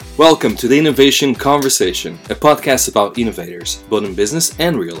Welcome to the Innovation Conversation, a podcast about innovators, both in business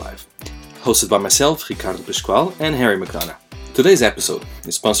and real life. Hosted by myself, Ricardo Pascual, and Harry McDonough. Today's episode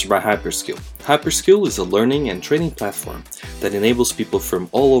is sponsored by Hyperskill. Hyperskill is a learning and training platform that enables people from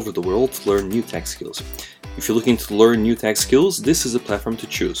all over the world to learn new tech skills. If you're looking to learn new tech skills, this is a platform to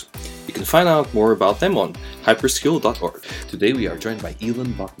choose. You can find out more about them on hyperskill.org. Today we are joined by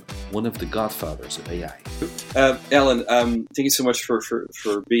Alon, one of the Godfathers of AI. Alon, thank you so much for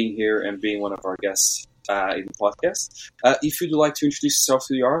being here and being one of our guests in the podcast. If you'd like to introduce yourself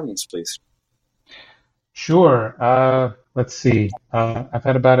to the audience, please. Sure. Let's see. I've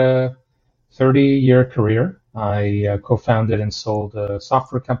had about a 30-year career. I co-founded and sold a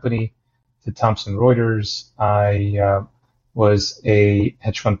software company to Thomson Reuters. I was a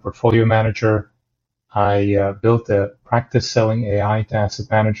hedge fund portfolio manager. I built a practice selling AI to asset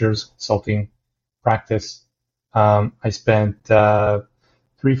managers, consulting practice. I spent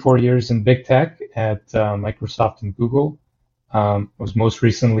 3-4 years in big tech at Microsoft and Google. Was most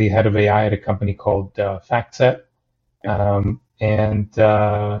recently head of AI at a company called FactSet. And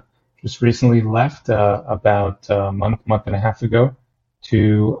just recently left about a month and a half ago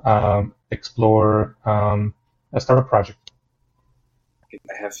to explore a startup project.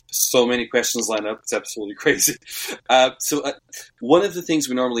 I have so many questions lined up. It's absolutely crazy. So one of the things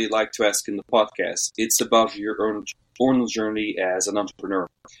we normally like to ask in the podcast, it's about your own journey as an entrepreneur.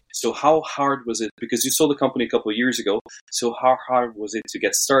 So how hard was it? Because you sold the company a couple of years ago. So how hard was it to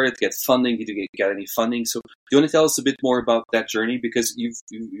get started, get funding? Did you get any funding? So do you want to tell us a bit more about that journey? Because you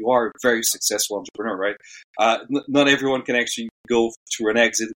are a very successful entrepreneur, right? Not everyone can actually go through an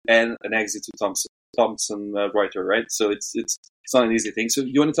exit to Thomson Reuters, right? So it's not an easy thing. So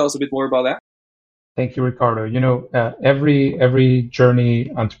you want to tell us a bit more about that? Thank you, Ricardo. Every journey,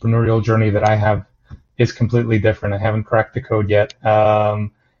 entrepreneurial journey that I have is completely different. I haven't cracked the code yet,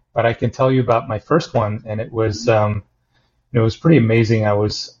 but I can tell you about my first one, and it was pretty amazing. I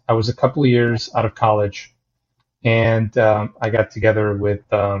was a couple of years out of college, and I got together with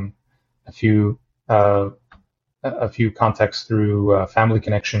a few contacts through Family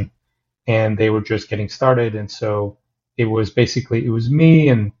Connection, and they were just getting started, and so it was me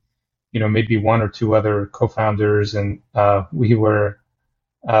and maybe one or two other co-founders, and we were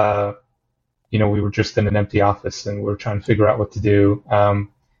just in an empty office, and we were trying to figure out what to do.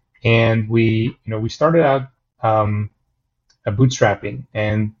 And we started out bootstrapping,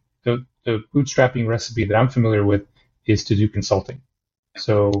 and the bootstrapping recipe that I'm familiar with is to do consulting.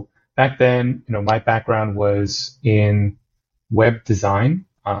 So back then, my background was in web design.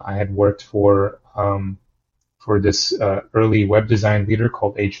 I had worked for this early web design leader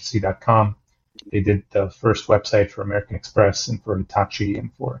called agency.com. They did the first website for American Express and for Hitachi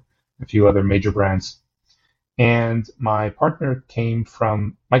and for a few other major brands. And my partner came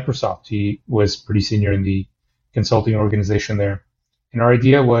from Microsoft. He was pretty senior in the consulting organization there. And our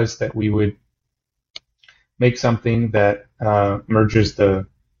idea was that we would make something that merges the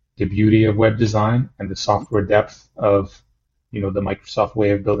beauty of web design and the software depth of the Microsoft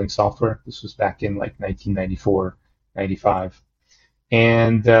way of building software. This was back in like 1994, 95.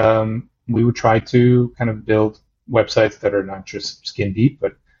 And we would try to kind of build websites that are not just skin deep,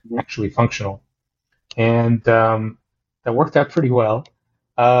 but actually functional. And that worked out pretty well.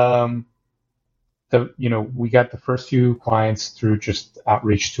 We got the first few clients through just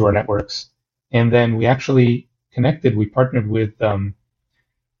outreach to our networks. And then we actually connected, we partnered with the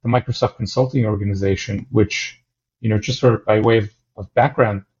Microsoft Consulting Organization, which, just sort of by way of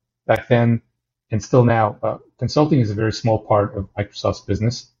background, back then and still now, consulting is a very small part of Microsoft's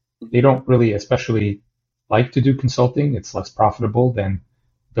business. They don't really especially like to do consulting. It's less profitable than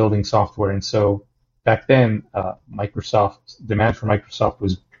building software. And so back then, demand for Microsoft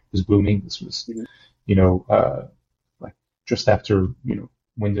was booming. This was, like just after,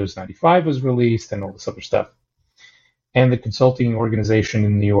 Windows 95 was released and all this other stuff. And the consulting organization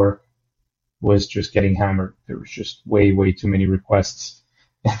in New York was just getting hammered. There was just way, way too many requests.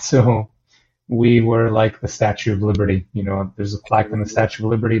 And so we were like the Statue of Liberty. There's a plaque on the Statue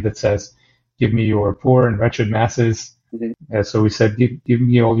of Liberty that says, "Give me your poor and wretched masses." Mm-hmm. So we said, give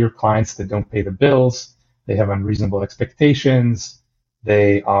me all your clients that don't pay the bills. They have unreasonable expectations.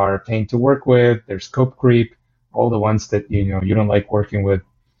 They are pain to work with. There's scope creep. All the ones that you don't like working with,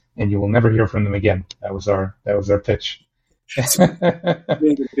 and you will never hear from them again. That was our pitch.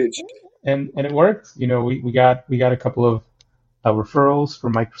 And it worked. We got a couple of referrals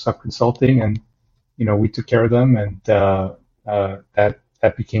from Microsoft Consulting, and we took care of them, and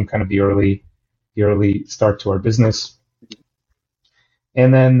that became kind of the early start to our business.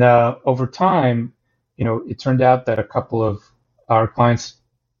 And then over time, it turned out that a couple of our clients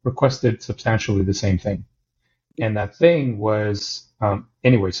requested substantially the same thing. And that thing was,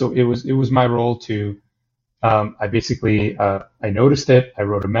 anyway, so it was my role to, I basically, I noticed it, I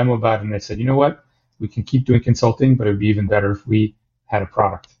wrote a memo about it, and I said, you know what, we can keep doing consulting, but it would be even better if we had a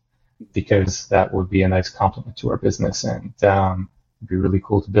product, because that would be a nice complement to our business, and it'd be really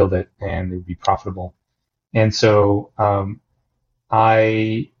cool to build it, and it would be profitable. And so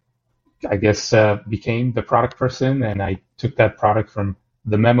I guess, became the product person, and I took that product from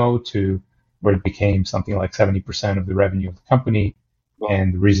the memo to where it became something like 70% of the revenue of the company,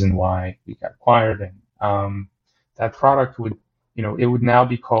 and the reason why we got acquired. And that product would, it would now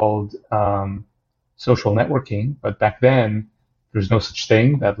be called social networking, but back then there's no such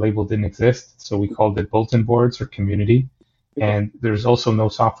thing. That label didn't exist, so we called it bulletin boards or community. And there's also no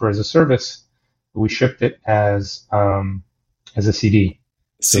software as a service. We shipped it as a CD.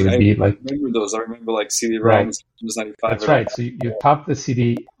 So See, it'd be like, remember those. I remember like CD-ROMs. Right. It was 95. That's right. So you pop the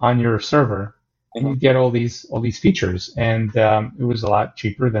CD on your server, and you get all these features, and it was a lot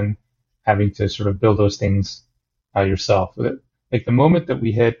cheaper than having to sort of build those things yourself. Like the moment that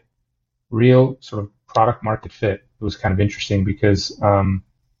we hit real sort of product market fit, it was kind of interesting because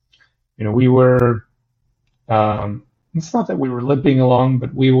we were. It's not that we were limping along,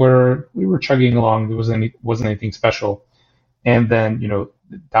 but we were chugging along. There wasn't anything special. And then,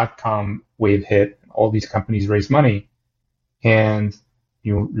 the .com wave hit, all these companies raised money, and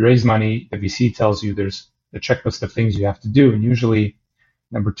you raise money, the VC tells you there's a checklist of things you have to do, and usually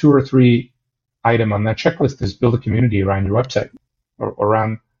number 2 or 3 item on that checklist is build a community around your website, or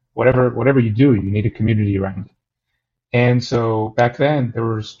around whatever you do, you need a community around. And so back then, there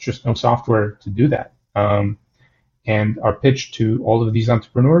was just no software to do that. And our pitch to all of these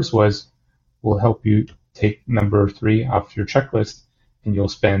entrepreneurs was, we'll help you take number 3 off your checklist, and you'll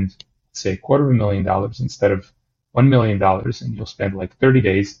spend, say, $250,000 instead of $1 million, and you'll spend like 30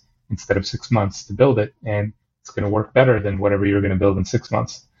 days instead of 6 months to build it, and it's going to work better than whatever you're going to build in 6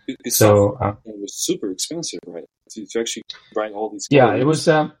 months. It was super expensive, right? To actually write all these. Yeah, it was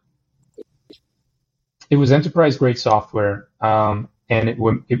enterprise grade software, and it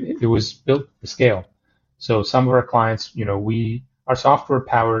was built to scale. So some of our clients, our software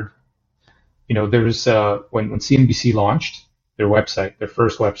powered. There was when CNBC launched their website, their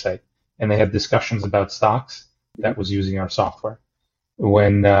first website, and they had discussions about stocks, that was using our software.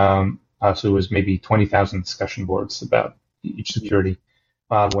 When so it was maybe 20,000 discussion boards about each security.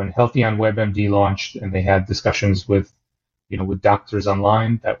 When Healthy on WebMD launched, and they had discussions with doctors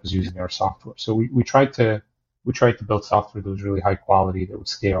online, that was using our software. So we tried to build software that was really high quality, that would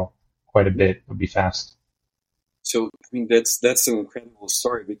scale quite a bit, would be fast. So that's an incredible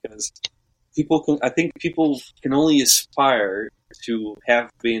story, because I think people can only aspire to have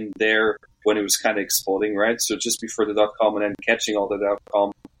been there when it was kind of exploding, right? So just before the .com, and then catching all the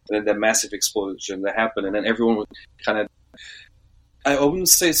 .com, and then that massive explosion that happened, and then everyone would kind of, I wouldn't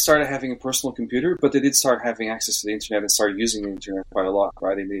say started having a personal computer, but they did start having access to the internet and started using the internet quite a lot,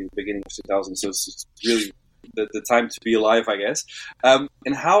 right, in the beginning of 2000. So it's really the time to be alive, I guess.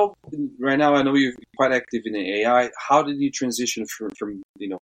 And how, right now, I know you're quite active in the AI. How did you transition from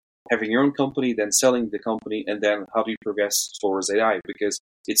having your own company, then selling the company, and then how do you progress towards AI? Because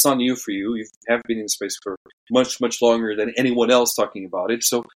it's not new for you. You have been in space for much, much longer than anyone else talking about it.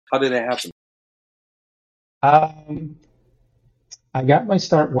 So how did that happen? I got my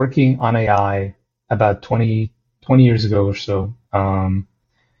start working on AI about 20 years ago or so.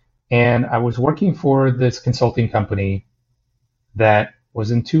 And I was working for this consulting company that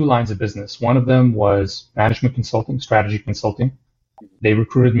was in 2 lines of business. One of them was management consulting, strategy consulting. They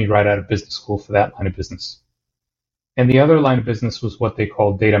recruited me right out of business school for that line of business. And the other line of business was what they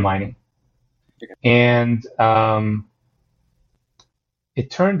called data mining. Okay. And it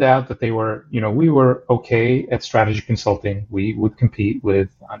turned out that we were okay at strategy consulting. We would compete with,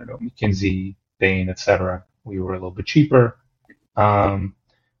 McKinsey, Bain, etc. We were a little bit cheaper.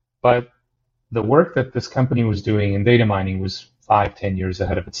 But the work that this company was doing in data mining was 5-10 years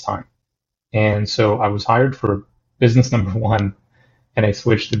ahead of its time. And so I was hired for business number 1, and I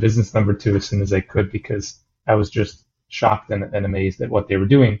switched to business number 2 as soon as I could, because I was just shocked and amazed at what they were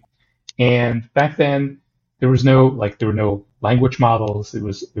doing. And back then, there were no language models. It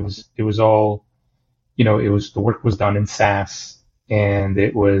was all, the work was done in SAS, and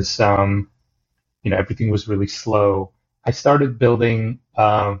it was, everything was really slow. I started building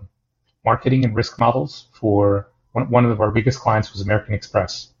marketing and risk models for one of our biggest clients was American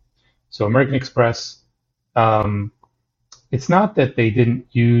Express. So American Express, it's not that they didn't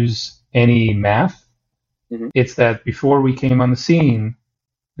use any math. Mm-hmm. It's that before we came on the scene,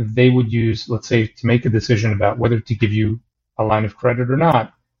 they would use, let's say, to make a decision about whether to give you a line of credit or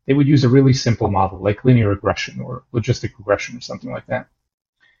not, they would use a really simple model like linear regression or logistic regression or something like that.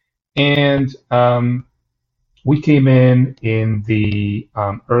 And we came in the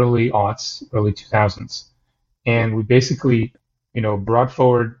early aughts, early 2000s, and we basically, brought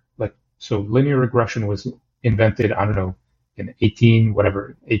forward so linear regression was invented, I don't know, in 1870s,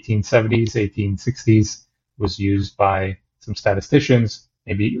 1860s, was used by some statisticians,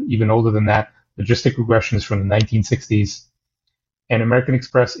 maybe even older than that. Logistic regression is from the 1960s. And American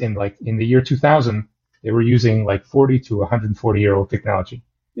Express in the year 2000, they were using 40 to 140-year-old technology.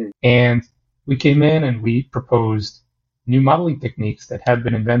 Mm. And we came in and we proposed new modeling techniques that had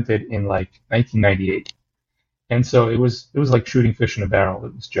been invented in 1998. And so it was like shooting fish in a barrel.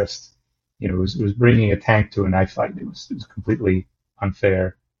 It was just, it was bringing a tank to a knife fight. It was completely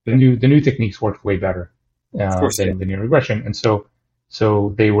unfair. The new techniques worked way better than linear regression. And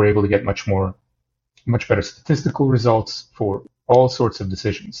so they were able to get much better statistical results for all sorts of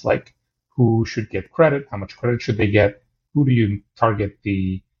decisions, like who should get credit, how much credit should they get, who do you target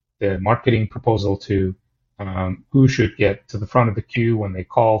the marketing proposal to, who should get to the front of the queue when they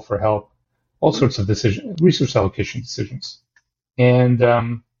call for help, all sorts of resource allocation decisions. And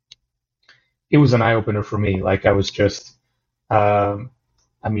it was an eye-opener for me. I was just, I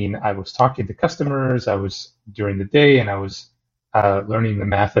was talking to customers, I was during the day, and I was learning the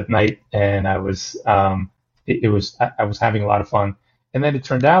math at night, and I was having a lot of fun. And then it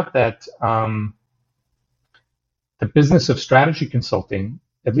turned out that the business of strategy consulting,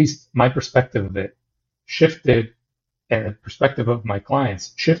 at least my perspective of it, shifted, and the perspective of my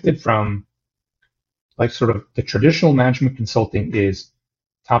clients shifted from sort of the traditional management consulting is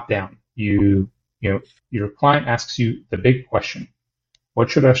top down. Your client asks you the big question: what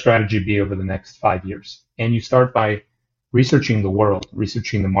should our strategy be over the next 5 years? And you start by researching the world,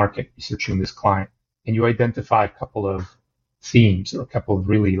 researching the market, researching this client, and you identify a couple of themes or a couple of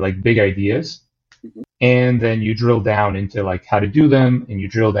really big ideas. Mm-hmm. And then you drill down into how to do them, and you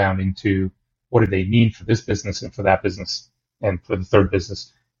drill down into what do they mean for this business and for that business and for the third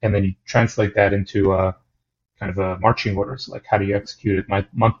business. And then you translate that into kind of a marching orders, how do you execute it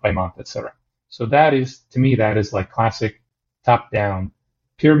month by month, et cetera. So that is, to me, classic top-down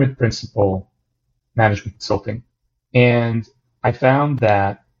pyramid principle management consulting. And I found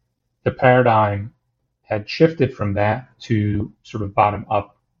that the paradigm had shifted from that to sort of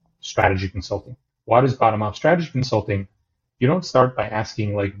bottom-up strategy consulting. What is bottom-up strategy consulting? You don't start by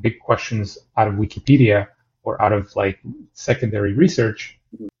asking big questions out of Wikipedia or out of secondary research.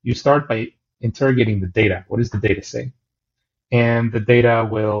 You start by interrogating the data. What does the data say? And the data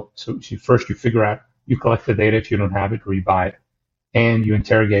so first you figure out, you collect the data if you don't have it, or you buy it, and you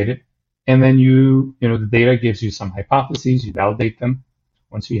interrogate it. And then the data gives you some hypotheses, you validate them.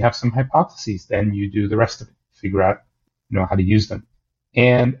 Once you have some hypotheses, then you do the rest of it, figure out, how to use them.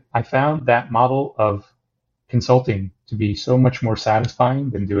 And I found that model of consulting to be so much more satisfying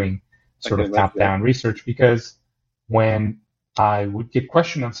than doing sort of top-down research, because when I would get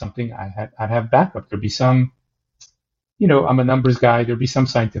questioned on something, I'd have backup. There'd be some, I'm a numbers guy. There'd be some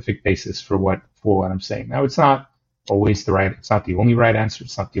scientific basis for what I'm saying. Now, it's not always it's not the only right answer.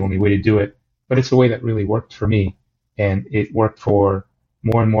 It's not the only way to do it, but it's a way that really worked for me, and it worked for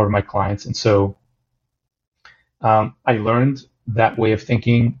more and more of my clients. And so I learned that way of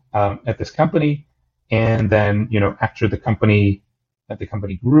thinking at this company. And then, after the company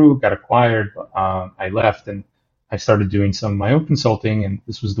grew, got acquired, I left and I started doing some of my own consulting, and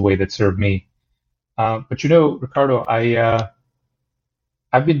this was the way that served me. But Ricardo,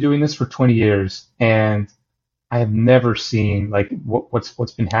 I've been doing this for 20 years, and I have never seen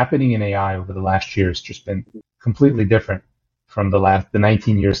what's been happening in AI over the last year has just been completely different from the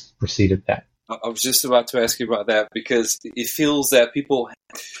 19 years that preceded that. I was just about to ask you about that, because it feels that people,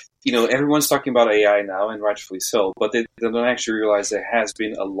 everyone's talking about AI now, and rightfully so, but they don't actually realize there has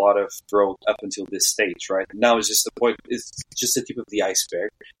been a lot of growth up until this stage, right? Now it's just it's just the tip of the iceberg.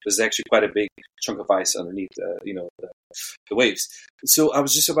 There's actually quite a big chunk of ice underneath, the waves. So I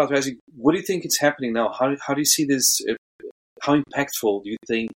was just about to ask you, what do you think is happening now? How do you see this? How impactful do you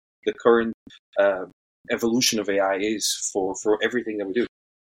think the current evolution of AI is for everything that we do?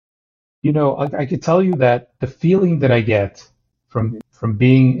 I could tell you that the feeling that I get from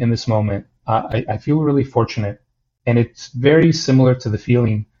being in this moment, I feel really fortunate, and it's very similar to the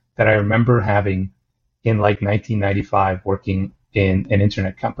feeling that I remember having in 1995 working in an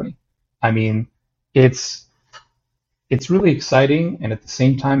internet company. I mean, it's really exciting, and at the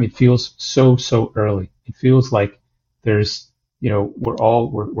same time, it feels so early. It feels like there's,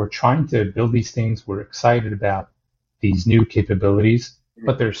 we're trying to build these things. We're excited about these new capabilities,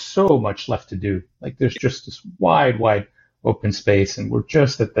 but there's so much left to do. There's just this wide open space, and we're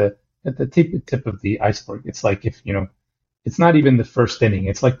just at the tip of the iceberg. It's like if it's not even the first inning.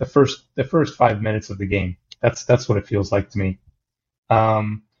 It's like the first 5 minutes of the game. That's what it feels like to me.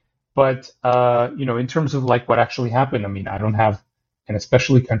 But in terms of like what actually happened, I mean, I don't have an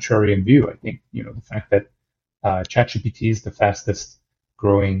especially contrarian view. I think the fact that ChatGPT is the fastest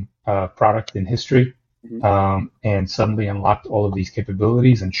growing product in history, and suddenly unlocked all of these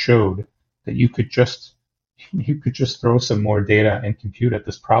capabilities and showed that you could just throw some more data and compute at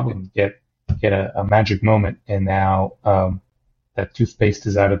this problem, get a magic moment, and now that toothpaste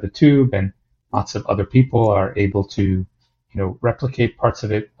is out of the tube, and lots of other people are able to replicate parts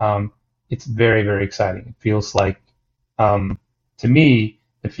of it. It's very, very exciting. It feels like, to me,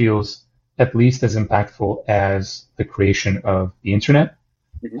 it feels at least as impactful as the creation of the internet,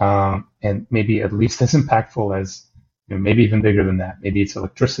 and maybe at least as impactful as, maybe even bigger than that. Maybe it's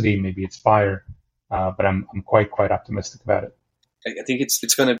electricity, maybe it's fire, but I'm quite optimistic about it. I think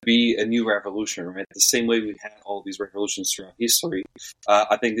it's going to be a new revolution, right? The same way we've had all these revolutions throughout history.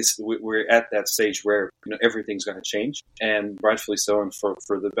 I think we're at that stage where everything's going to change, and rightfully so, and for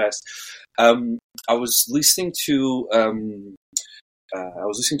the best. I was listening to a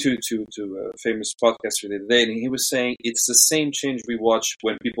famous podcaster the other day, and he was saying it's the same change we watch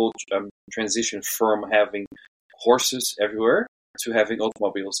when people transition from having horses everywhere to having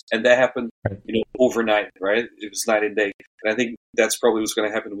automobiles, and that happened, overnight, right? It was night and day, and I think that's probably what's going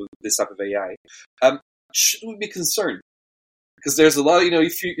to happen with this type of AI. Should we be concerned? Because there's a lot of,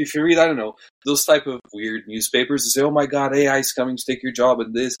 if you read, I don't know, those type of weird newspapers that say, "Oh my God, AI is coming to take your job,"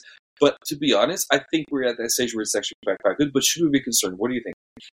 and this. But to be honest, I think we're at that stage where it's actually quite good. But should we be concerned? What do you think?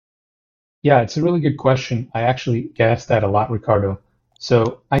 Yeah, it's a really good question. I actually get asked that a lot, Ricardo.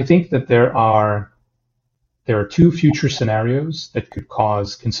 So I think that there are two future scenarios that could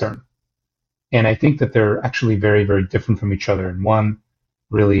cause concern. And I think that they're actually very, very different from each other. And one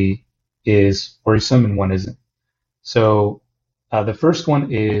really is worrisome and one isn't. So the first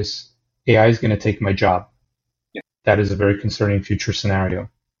one is AI is going to take my job. Yeah. That is a very concerning future scenario.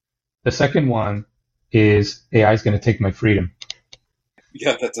 The second one is AI is going to take my freedom.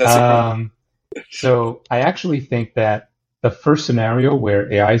 Yeah, that's a So I actually think that the first scenario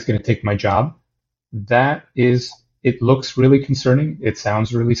where AI is going to take my job, it looks really concerning. It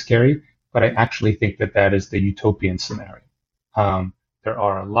sounds really scary, but I actually think that is the utopian scenario. There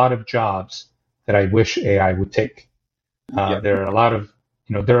are a lot of jobs that I wish AI would take. There are a lot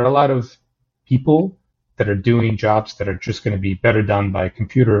of people that are doing jobs that are just going to be better done by a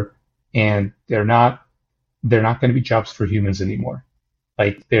computer, and they're not going to be jobs for humans anymore.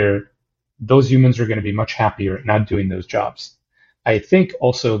 Like those humans are going to be much happier at not doing those jobs. I think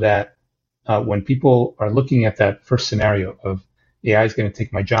also that when people are looking at that first scenario of AI is going to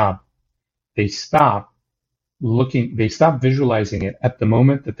take my job, they stop visualizing it at the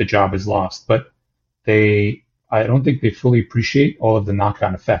moment that the job is lost, but I don't think they fully appreciate all of the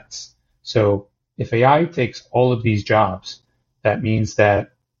knock-on effects. So if AI takes all of these jobs, that means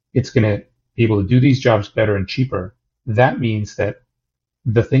that it's going to be able to do these jobs better and cheaper. That means that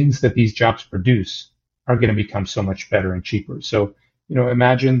the things that these jobs produce are going to become so much better and cheaper. So,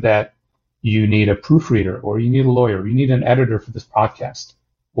 imagine that you need a proofreader, or you need a lawyer, or you need an editor for this podcast,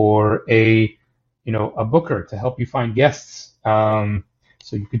 or a booker to help you find guests.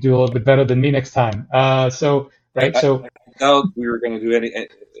 So you could do a little bit better than me next time. I doubt we were going to do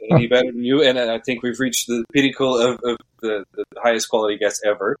any better than you, and I think we've reached the pinnacle of the highest quality guests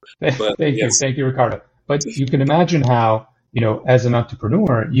ever. But, Thank you, Ricardo. But you can imagine how, as an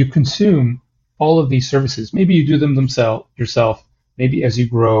entrepreneur, you consume all of these services. Maybe you do them yourself. Maybe as you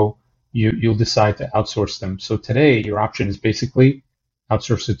grow, you'll decide to outsource them. So today, your option is basically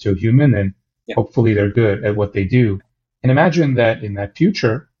outsource it to a human, and hopefully they're good at what they do. And imagine that in that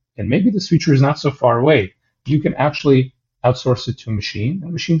future, and maybe this future is not so far away, you can actually outsource it to a machine, and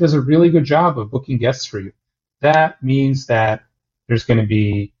the machine does a really good job of booking guests for you. That means that there's going to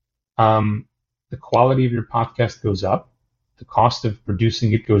be the quality of your podcast goes up, the cost of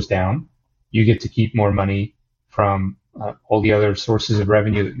producing it goes down, you get to keep more money from all the other sources of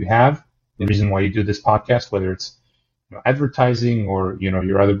revenue that you have. The reason why you do this podcast, whether it's advertising or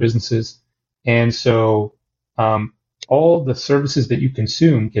your other businesses, and so all the services that you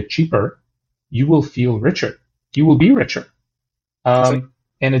consume get cheaper. You will feel richer. You will be richer. And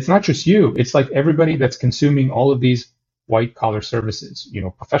it's not just you. It's like everybody that's consuming all of these white collar services,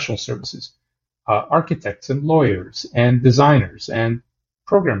 professional services, architects and lawyers and designers and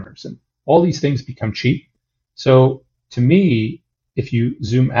programmers, and all these things become cheap. So to me, if you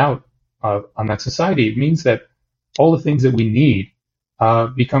zoom out on that society, it means that all the things that we need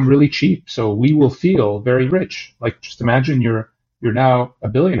become really cheap. So we will feel very rich. Like just imagine you're now a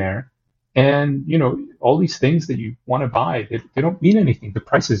billionaire, and all these things that you want to buy, they don't mean anything. The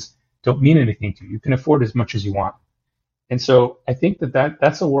prices don't mean anything to you. You can afford as much as you want. And so I think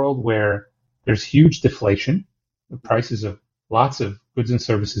that's a world where there's huge deflation. The prices of lots of goods and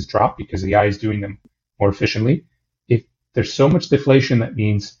services drop because AI is doing them more efficiently. If there's so much deflation, that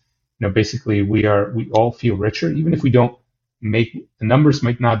means basically we all feel richer, even if we don't make the numbers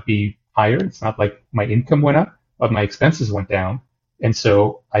might not be higher. It's not like my income went up, but my expenses went down. And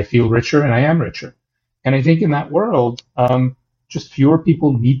so I feel richer and I am richer. And I think in that world, just fewer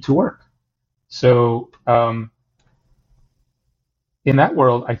people need to work. So in that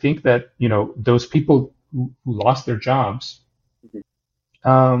world, I think that, those people who lost their jobs,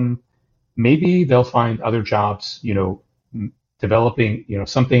 maybe they'll find other jobs, developing,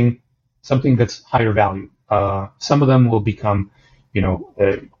 something that's higher value. Some of them will become,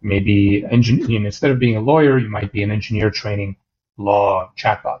 maybe instead of being a lawyer, you might be an engineer training law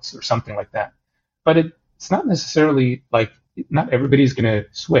chatbots or something like that. But it's not necessarily like not everybody's going to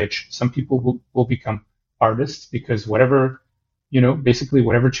switch. Some people will become artists because basically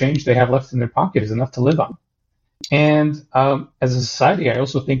whatever change they have left in their pocket is enough to live on. And as a society, I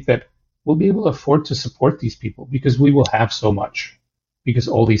also think that we'll be able to afford to support these people because we will have so much, because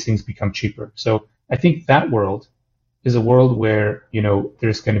all these things become cheaper. So I think that world is a world where,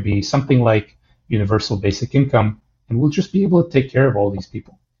 there's going to be something like universal basic income, and we'll just be able to take care of all these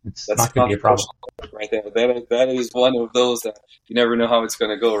people. That's not going to be a problem. Right there. That is one of those that you never know how it's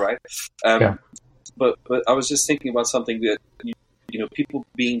going to go, right? Yeah. But I was just thinking about something that, people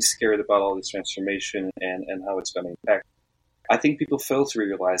being scared about all this transformation and how it's going to impact. I think people fail to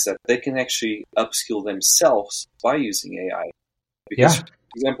realize that they can actually upskill themselves by using AI. Because, for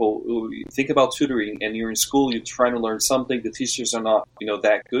example, you think about tutoring and you're in school, you're trying to learn something, the teachers are not,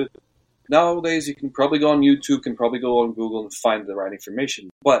 that good. Nowadays, you can probably go on YouTube, can probably go on Google and find the right information,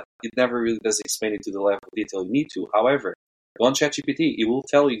 but it never really does explain it to the level of detail you need to. However, on ChatGPT, it will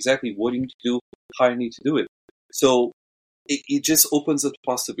tell you exactly what you need to do, how you need to do it. So it just opens up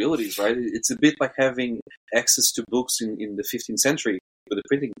possibilities, right? It's a bit like having access to books in the 15th century with a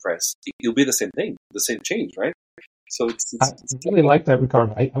printing press. It'll be the same thing, the same change, right? So I really like that,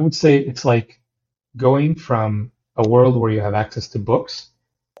 Ricardo. I would say it's like going from a world where you have access to books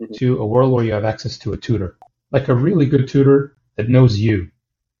to a world where you have access to a tutor, like a really good tutor that knows you.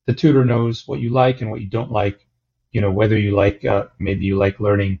 The tutor knows what you like and what you don't like, whether you like, maybe you like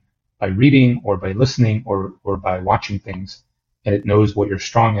learning by reading or by listening or by watching things, and it knows what you're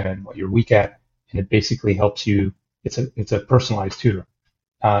strong at and what you're weak at, and it basically helps you. It's a personalized tutor.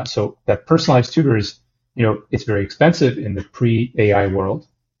 So that personalized tutor is, it's very expensive in the pre-AI world.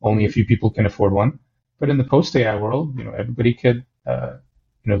 Only a few people can afford one. But in the post-AI world, everybody could,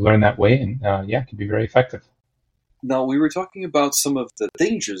 learn that way, and it can be very effective. Now, we were talking about some of the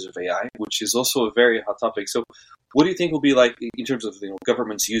dangers of AI, which is also a very hot topic. So what do you think will be like in terms of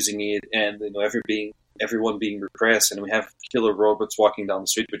governments using it and everyone being repressed, and we have killer robots walking down the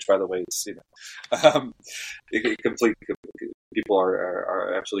street, which, by the way, is people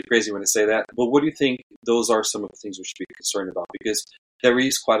are absolutely crazy when they say that. But what do you think those are some of the things we should be concerned about? Because there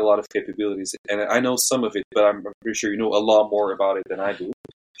is quite a lot of capabilities, and I know some of it, but I'm pretty sure you know a lot more about it than I do.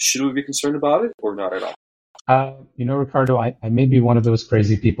 Should we be concerned about it or not at all? Ricardo, I may be one of those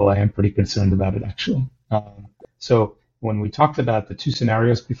crazy people. I am pretty concerned about it, actually. So when we talked about the two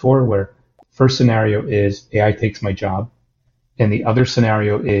scenarios before, where first scenario is AI takes my job, and the other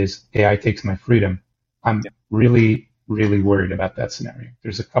scenario is AI takes my freedom, I'm really, really worried about that scenario.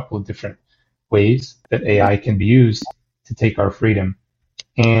 There's a couple of different ways that AI can be used to take our freedom.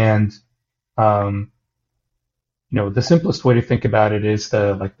 And the simplest way to think about it is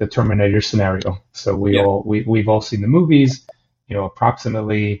the Terminator scenario. So we've all seen the movies.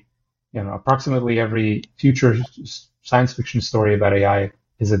 Approximately every future science fiction story about AI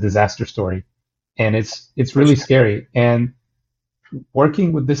is a disaster story, and it's really scary. And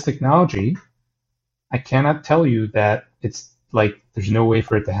working with this technology, I cannot tell you that it's like there's no way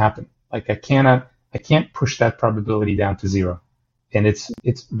for it to happen. Like I can't push that probability down to zero, and it's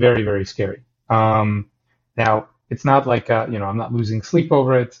very, very scary. Now it's not like I'm not losing sleep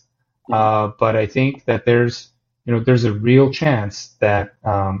over it, but I think that there's a real chance that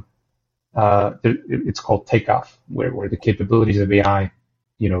it's called takeoff, where the capabilities of AI,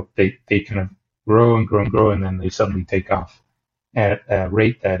 they kind of grow and grow and grow, and then they suddenly take off at a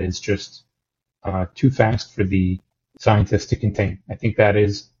rate that is just too fast for the scientists to contain. I think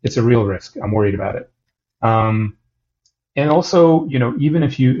it's a real risk. I'm worried about it. And also, even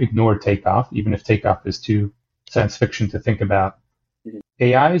if you ignore takeoff, even if takeoff is too science fiction to think about, Mhm.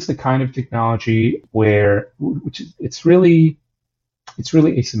 AI is the kind of technology where, it's really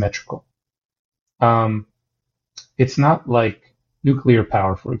asymmetrical. Um, it's not like nuclear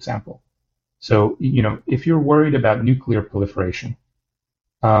power, for example. So, if you're worried about nuclear proliferation,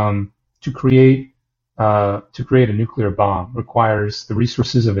 um, to create a nuclear bomb requires the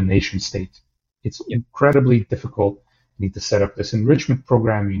resources of a nation state. It's Yeah. incredibly difficult. You need to set up this enrichment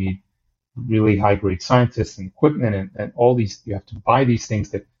program. You need really high grade scientists and equipment and all these. You have to buy these things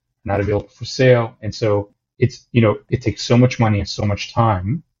that are not available for sale. And so it takes so much money and so much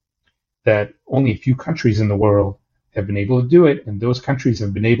time that only a few countries in the world have been able to do it. And those countries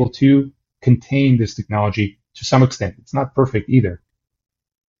have been able to contain this technology to some extent. It's not perfect either.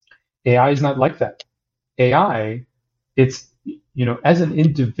 AI is not like that. AI, it's, as an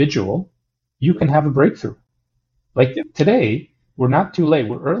individual, you can have a breakthrough. Like Yeah. today, we're not too late.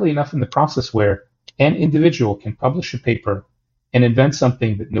 We're early enough in the process where an individual can publish a paper and invent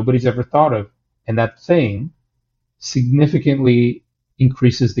something that nobody's ever thought of. And that thing significantly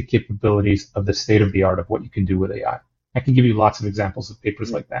increases the capabilities of the state of the art of what you can do with AI. I can give you lots of examples of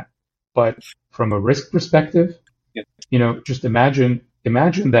papers like that. But from a risk perspective, Yeah. just imagine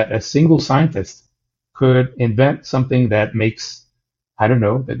that a single scientist could invent something that makes, I don't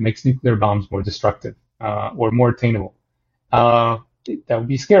know, that makes nuclear bombs more destructive or more attainable. Uh, that would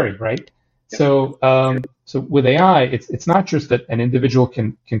be scary, right? Yeah. So with AI, it's not just that an individual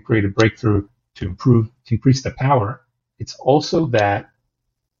can create a breakthrough to increase the power. It's also that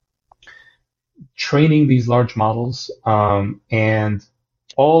training these large models and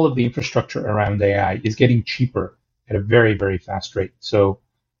all of the infrastructure around AI is getting cheaper at a very, very fast rate. So,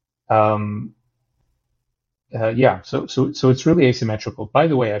 um, so it's really asymmetrical. By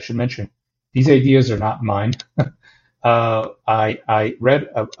the way, I should mention these ideas are not mine. I read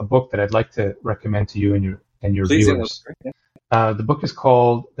a book that I'd like to recommend to you and your Please, viewers. The book is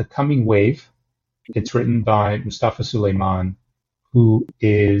called The Coming Wave. It's written by Mustafa Suleyman, who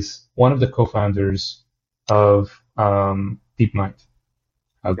is one of the co-founders of DeepMind,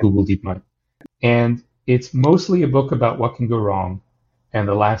 Google DeepMind. And it's mostly a book about what can go wrong, and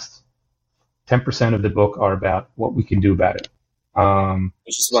the last 10% of the book are about what we can do about it. I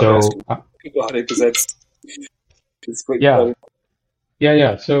was just about to ask you about it because it's quite yeah.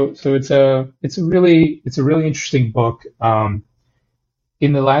 Yeah. So it's a really interesting book.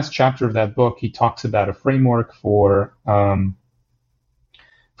 In the last chapter of that book, he talks about a framework for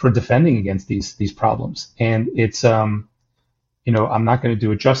defending against these problems, and it's I'm not going to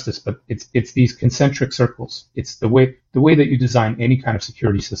do it justice, but it's these concentric circles. It's the way that you design any kind of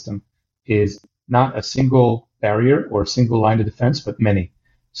security system is not a single barrier or a single line of defense, but many,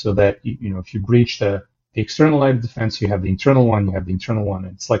 so that if you breach the external line of defense, you have the internal one,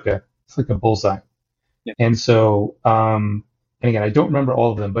 and it's like a bullseye. Yeah. And so, and again, I don't remember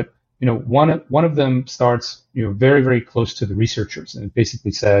all of them, but one of them starts very, very close to the researchers, and it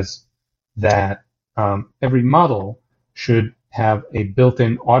basically says that every model should have a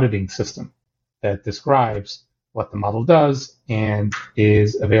built-in auditing system that describes what the model does and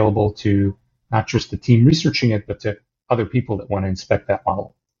is available to not just the team researching it, but to other people that want to inspect that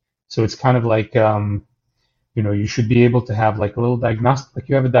model. So it's kind of like you should be able to have like a little diagnostic, like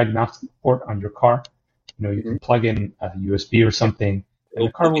you have a diagnostic port on your car. You can plug in a USB or something, and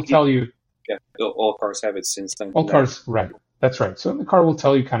the car will tell you. Yeah, all cars have it since then. All cars, right? That's right. So the car will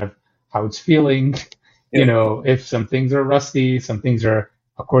tell you kind of how it's feeling. If some things are rusty, some things are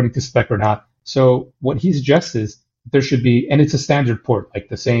according to spec or not. So what he suggests is there should be, and it's a standard port, like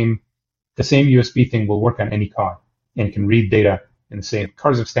the same USB thing will work on any car and can read data in the same.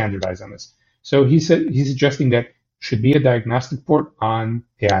 Cars have standardized on this. So he's suggesting that should be a diagnostic port on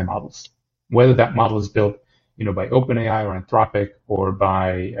AI models, whether that model is built, by OpenAI or Anthropic or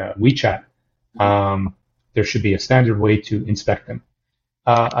by WeChat. There should be a standard way to inspect them.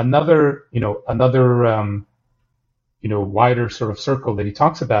 Another wider sort of circle that he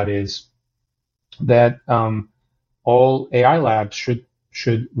talks about is that all AI labs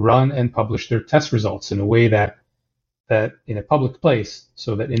should run and publish their test results in a way that in a public place,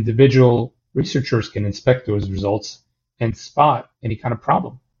 so that individual researchers can inspect those results and spot any kind of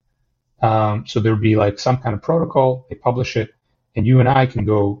problem. So there'll be like some kind of protocol, they publish it, and you and I can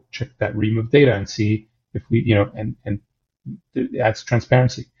go check that ream of data and see if we, and it adds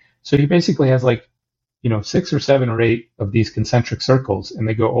transparency. So he basically has like, 6 or 7 or 8 of these concentric circles, and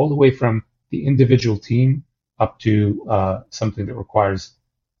they go all the way from the individual team up to something that requires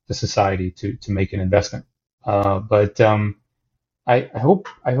the society to make an investment. But I hope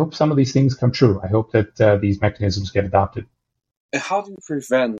some of these things come true. I hope that these mechanisms get adopted. how do you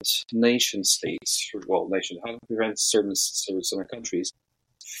prevent nation states, how do you prevent certain countries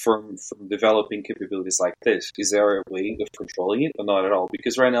from developing capabilities like this? Is there a way of controlling it or not at all?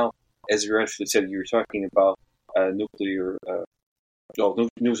 Because right now, as you actually said, you're talking about nuclear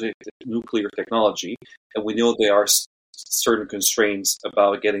technology, and we know there are certain constraints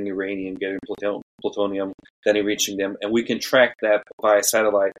about getting uranium, getting plutonium, then reaching them, and we can track that via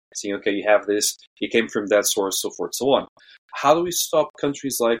satellite, saying, okay, you have this, it came from that source, so forth, so on. How do we stop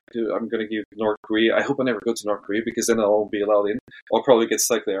countries like, I'm going to give North Korea, I hope I never go to North Korea because then I won't be allowed in, I'll probably get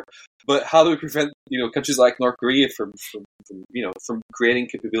stuck there. But how do we prevent, countries like North Korea from creating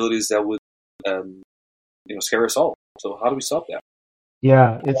capabilities that would, scare us all? So how do we stop that?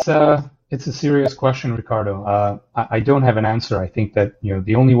 Yeah, it's a serious question, Ricardo. I don't have an answer. I think that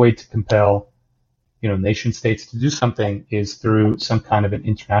the only way to compel nation states to do something is through some kind of an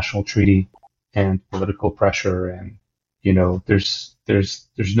international treaty and political pressure. And there's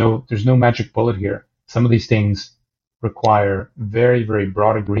no magic bullet here. Some of these things require very, very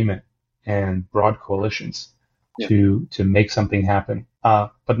broad agreement and broad coalitions to make something happen,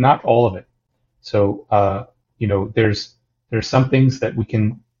 but not all of it. So there's some things that we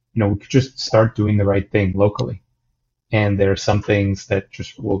can we could just start doing the right thing locally. And there are some things that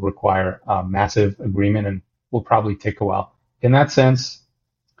just will require massive agreement and will probably take a while. In that sense,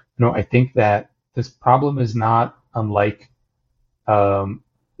 I think that this problem is not unlike,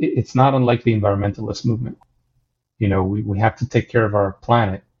 it's not unlike the environmentalist movement. We have to take care of our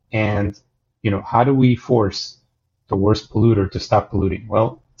planet. And, how do we force the worst polluter to stop polluting?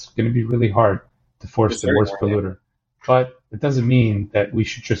 Well, it's going to be really hard to force the worst polluter. But it doesn't mean that we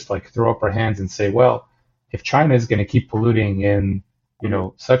should just throw up our hands and say, well, if China is going to keep polluting in,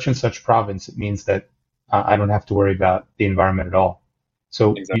 such and such province, it means that I don't have to worry about the environment at all.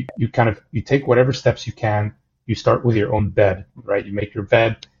 So exactly. you take whatever steps you can. You start with your own bed, right? You make your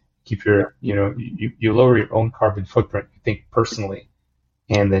bed, keep your, you lower your own carbon footprint. You think personally,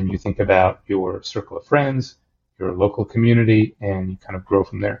 and then you think about your circle of friends, your local community, and you kind of grow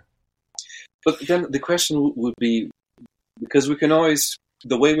from there. But then the question would be, because we can always,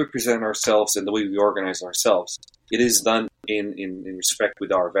 the way we present ourselves and the way we organize ourselves, it is done in respect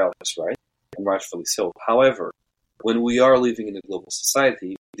with our values, right? And rightfully so. However, when we are living in a global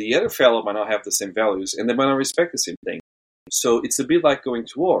society, the other fellow might not have the same values and they might not respect the same thing. So it's a bit like going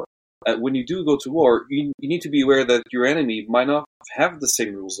to war. When you do go to war, you need to be aware that your enemy might not have the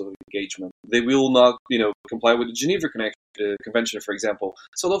same rules of engagement. They will not, comply with the Geneva Convention, for example.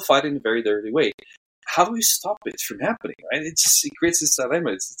 So they'll fight in a very dirty way. How do we stop it from happening? Right? It creates this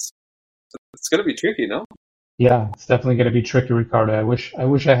dilemma. It's going to be tricky, no? Yeah, it's definitely going to be tricky, Ricardo. I wish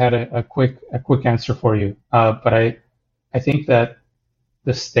I had a quick answer for you. But I think that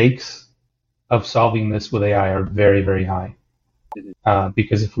the stakes of solving this with AI are very, very high.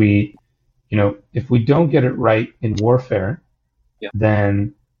 Because if we don't get it right in warfare,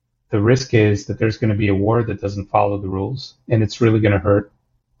 then the risk is that there's going to be a war that doesn't follow the rules, and it's really going to hurt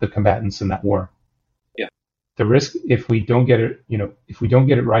the combatants in that war. Yeah. The risk, if we don't get it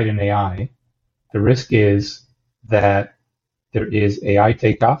right in AI, the risk is that there is AI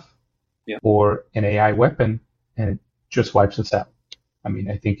takeoff or an AI weapon, and it just wipes us out. I mean,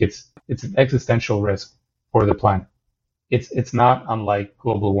 I think it's an existential risk for the planet. It's not unlike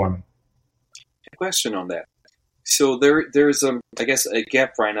global warming. A question on that. So there's I guess a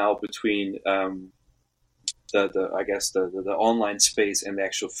gap right now between the online space and the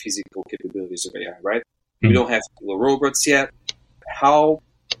actual physical capabilities of AI, right? Mm-hmm. We don't have killer robots yet. How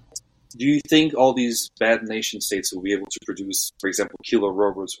do you think all these bad nation states will be able to produce, for example, killer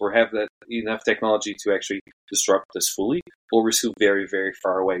robots, or have that enough technology to actually disrupt us fully, or we're still very, very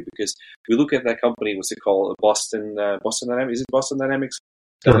far away? Because we look at that company, what's it called, Boston Dynamics? Is it Boston Dynamics?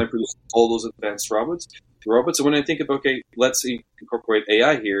 Sure. They produce all those advanced robots. So when I think of, okay, let's incorporate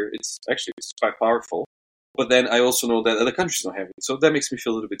AI here, it's quite powerful. But then I also know that other countries don't have it, so that makes me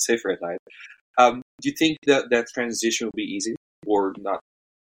feel a little bit safer at night. Do you think that transition will be easy or not?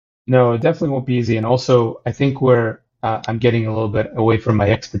 No, it definitely won't be easy. And also, I think I'm getting a little bit away from my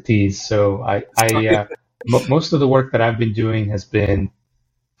expertise. So most of the work that I've been doing has been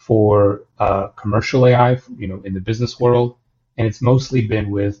for commercial AI, in the business world, and it's mostly been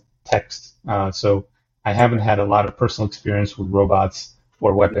with text. So I haven't had a lot of personal experience with robots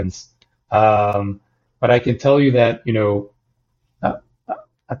or weapons. But I can tell you that,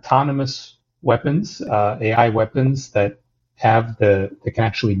 autonomous weapons, AI weapons that can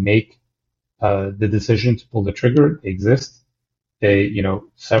actually make the decision to pull the trigger, they exist.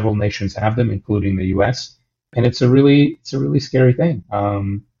 Several nations have them, including the U.S., and it's a really scary thing.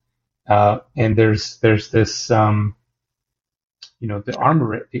 And there's this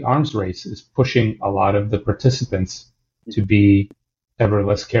the arms race is pushing a lot of the participants to be ever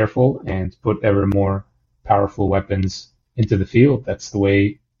less careful and put ever more powerful weapons into the field. That's the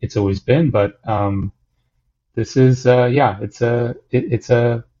way it's always been. But this is, it's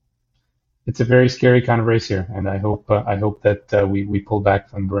a very scary kind of race here, and I hope that we pull back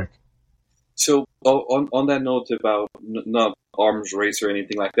from the brink. So on that note about not arms race or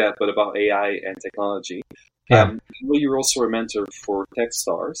anything like that, but about AI and technology, Yeah. You're also a mentor for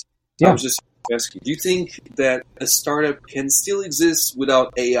Techstars. Yeah. I was just asking, do you think that a startup can still exist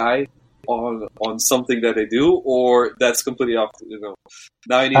without AI on something that they do, or that's completely off?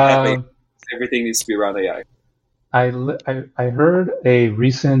 Now you need to have AI. Everything needs to be around AI. I heard a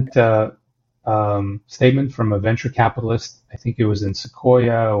recent statement from a venture capitalist. I think it was in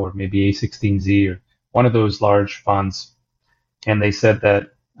Sequoia or maybe A16Z or one of those large funds, and they said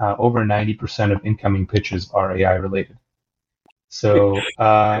that over 90% of incoming pitches are AI related. So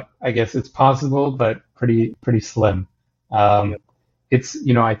I guess it's possible, but pretty slim. It's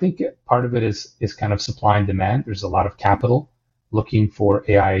I think part of it is kind of supply and demand. There's a lot of capital looking for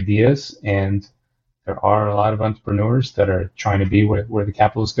AI ideas, and there are a lot of entrepreneurs that are trying to be where the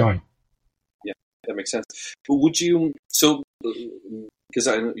capital is going. Yeah, that makes sense. But because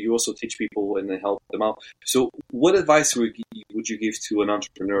I know you also teach people and help them out. So what advice would you give to an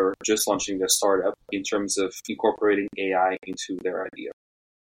entrepreneur just launching their startup in terms of incorporating AI into their idea?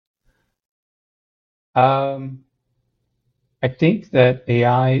 I think that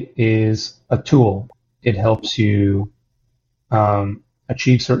AI is a tool. It helps you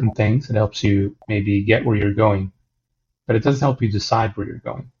achieve certain things. It helps you maybe get where you're going, but it doesn't help you decide where you're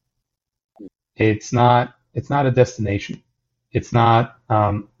going. It's not a destination. It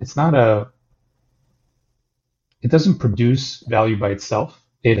doesn't produce value by itself.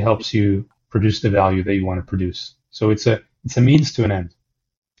 It helps you produce the value that you want to produce. So it's a means to an end.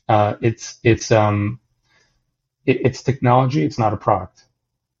 It's technology. It's not a product,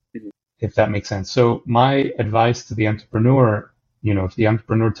 if that makes sense. So my advice to the entrepreneur, if the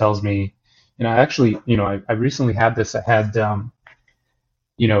entrepreneur tells me, I recently had this. I had,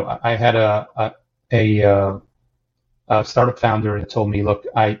 I had a startup founder that told me, look,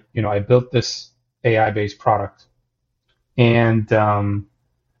 I built this AI-based product, and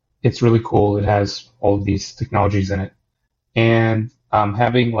it's really cool. It has all of these technologies in it, and I'm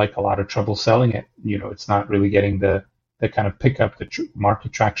having like a lot of trouble selling it. It's not really getting the kind of pickup, the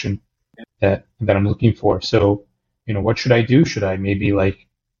market traction that I'm looking for. So, what should I do? Should I maybe raise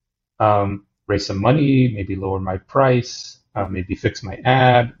some money, maybe lower my price, maybe fix my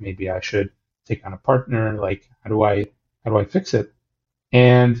ad, maybe I should take on a partner? Like, how do I fix it?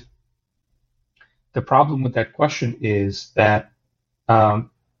 And the problem with that question is that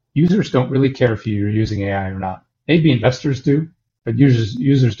users don't really care if you're using AI or not. Maybe investors do, but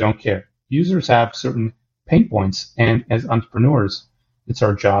users don't care. Users have certain pain points, and as entrepreneurs, it's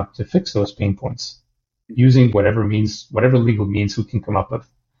our job to fix those pain points using whatever legal means we can come up with.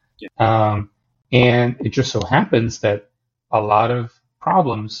 Yeah. And it just so happens that a lot of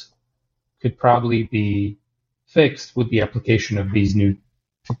problems could probably be fixed with the application of these new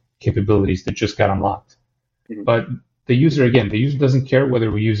capabilities that just got unlocked. Mm-hmm. But the user doesn't care whether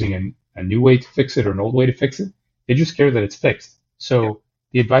we're using a new way to fix it or an old way to fix it. They just care that it's fixed. So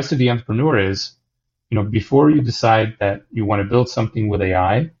the advice to the entrepreneur is, before you decide that you want to build something with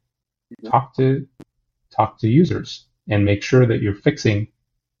AI, talk to users and make sure that you're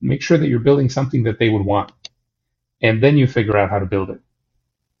building something that they would want. And then you figure out how to build it.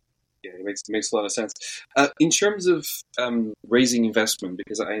 Yeah, it makes a lot of sense. In terms of raising investment,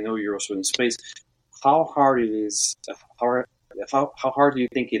 because I know you're also in space, how hard do you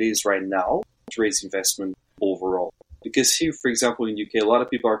think it is right now to raise investment overall? Because here, for example, in the UK, a lot of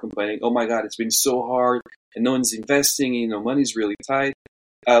people are complaining, oh my God, it's been so hard and no one's investing, money's really tight.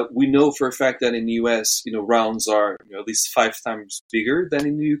 We know for a fact that in the US, rounds are at least 5 times bigger than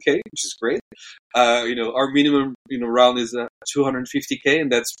in the UK, which is great. Our minimum round is 250K,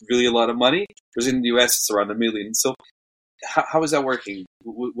 and that's really a lot of money. Whereas in the US, it's around $1 million. So how is that working?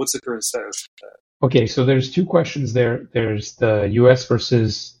 What's the current status? Okay, so there's 2 questions there. There's the US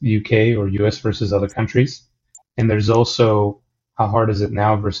versus the UK, or US versus other countries. And there's also how hard is it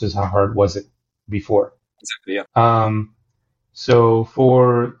now versus how hard was it before? Exactly, yeah. So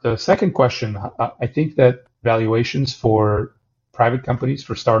for the second question, I think that valuations for private companies,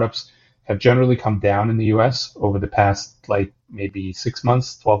 for startups, have generally come down in the US over the past, maybe 6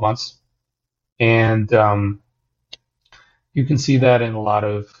 months, 12 months. And you can see that in a lot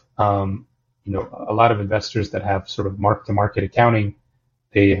of investors that have sort of mark-to-market accounting.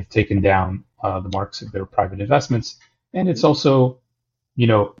 They have taken down the marks of their private investments. And it's also,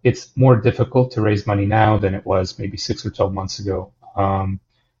 it's more difficult to raise money now than it was maybe 6 or 12 months ago.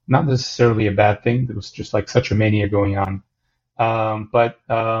 Not necessarily a bad thing. There was just like such a mania going on. But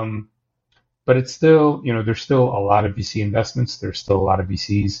it's still, there's still a lot of VC investments. There's still a lot of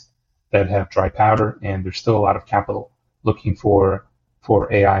VCs that have dry powder, and there's still a lot of capital looking for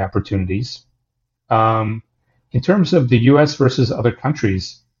AI opportunities. In terms of the U.S. versus other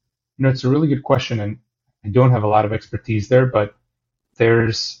countries, it's a really good question, and I don't have a lot of expertise there, but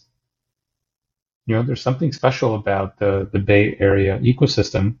there's there's something special about the Bay Area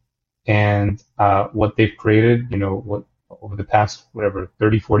ecosystem and what they've created, what over the past,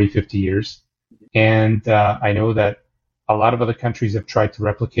 30, 40, 50 years. And I know that a lot of other countries have tried to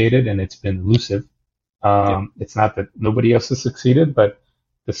replicate it, and it's been elusive. It's not that nobody else has succeeded, but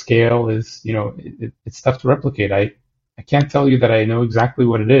the scale is, it's tough to replicate. I can't tell you that I know exactly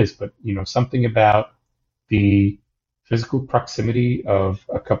what it is, but, something about the physical proximity of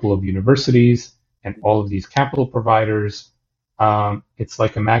a couple of universities and all of these capital providers. It's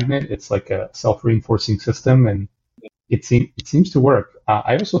like a magnet. It's like a self-reinforcing system, and it seems to work.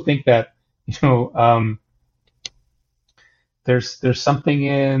 I also think that there's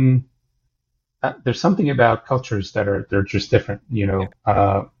something about cultures they're just different.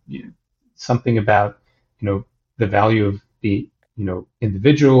 Something about the value of the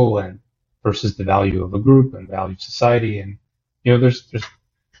individual and versus the value of a group and value of society, and there's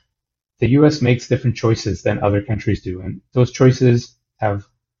the U.S. makes different choices than other countries do, and those choices have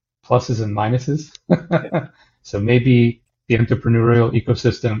pluses and minuses. So maybe the entrepreneurial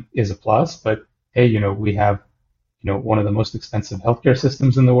ecosystem is a plus, but hey, we have one of the most expensive healthcare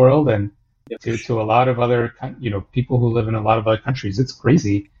systems in the world, and to a lot of other people who live in a lot of other countries, it's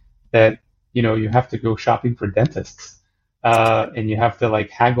crazy that you have to go shopping for dentists, and you have to like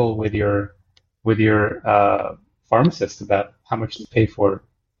haggle with your pharmacist about how much to pay for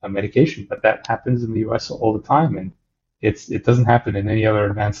a medication. But that happens in the U.S. all the time, and it doesn't happen in any other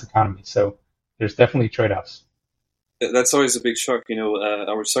advanced economy. So there's definitely trade-offs. That's always a big shock.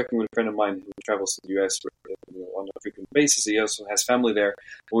 I was talking with a friend of mine who travels to the U.S. On a frequent basis. He also has family there.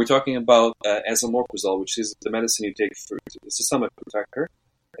 And we're talking about esomeprazole, which is the medicine you take it's a stomach protector.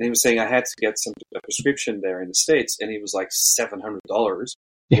 And he was saying I had to get a prescription there in the States, and it was like $700.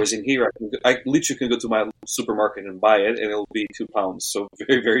 Whereas in here, I literally can go to my supermarket and buy it, and it'll be £2. So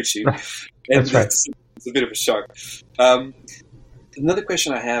very, very cheap. Right. And That's right. It's a bit of a shock. Another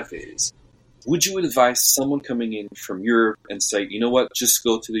question I have is, would you advise someone coming in from Europe and say, you know what, just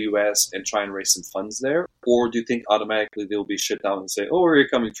go to the US and try and raise some funds there? Or do you think automatically they'll be shut down and say, oh, where are you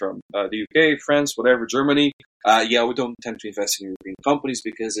coming from? The UK, France, whatever, Germany? We don't tend to invest in European companies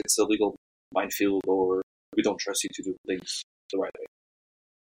because it's a legal minefield, or we don't trust you to do things the right way.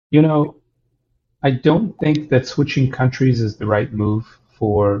 I don't think that switching countries is the right move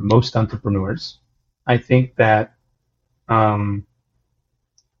for most entrepreneurs. I think that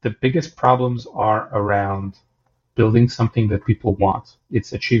the biggest problems are around building something that people want.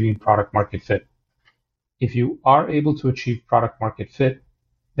 It's achieving product market fit. If you are able to achieve product market fit,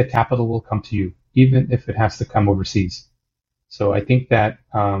 the capital will come to you, even if it has to come overseas. So I think that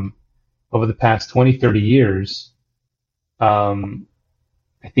over the past 20, 30 years,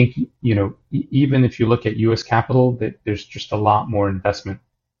 I think, even if you look at U.S. capital, that there's just a lot more investment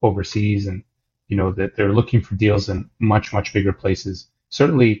overseas, and, that they're looking for deals in much, much bigger places.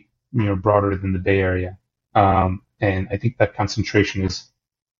 Certainly, broader than the Bay Area. And I think that concentration is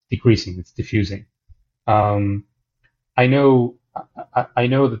decreasing. It's diffusing. I know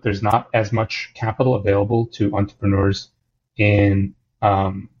that there's not as much capital available to entrepreneurs in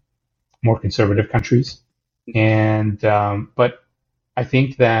more conservative countries. And, but I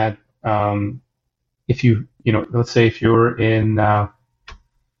think that if let's say if you're in,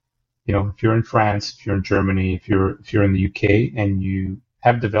 if you're in France, if you're in Germany, if you're in the UK, and you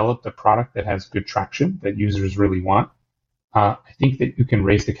have developed a product that has good traction that users really want, I think that you can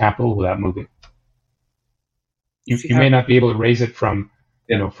raise the capital without moving. You may not be able to raise it from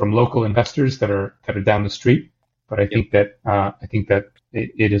from local investors that are down the street, but I think that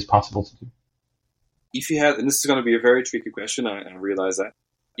it is possible to do. If you had, and this is going to be a very tricky question, I realize that.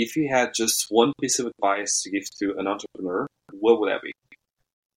 If you had just one piece of advice to give to an entrepreneur, what would that be?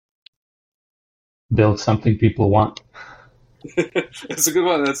 Build something people want. That's a good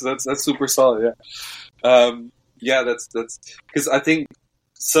one. That's super solid. Yeah. That's because I think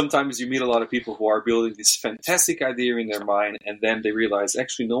sometimes you meet a lot of people who are building this fantastic idea in their mind, and then they realize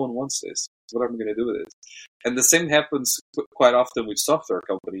actually no one wants this. What am I going to do with it? And the same happens quite often with software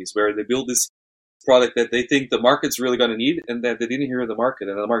companies, where they build this product that they think the market's really going to need, and that they didn't hear the market,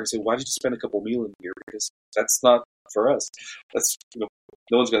 and the market said, "Why did you spend a couple million here? Because that's not for us. That's no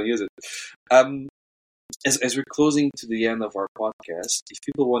one's going to use it." As we're closing to the end of our podcast, if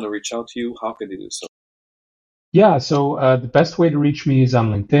people want to reach out to you, how can they do so? Yeah, so the best way to reach me is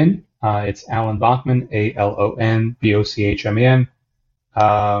on LinkedIn. It's Alon Bocham, ALON BOCHAMAN,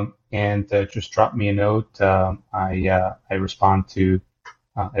 and just drop me a note. I respond to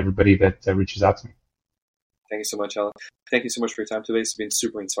everybody that reaches out to me. Thank you so much, Alon. Thank you so much for your time today. It's been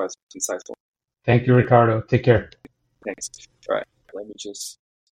super insightful. Thank you, Ricardo. Take care. Thanks. All right. Let me just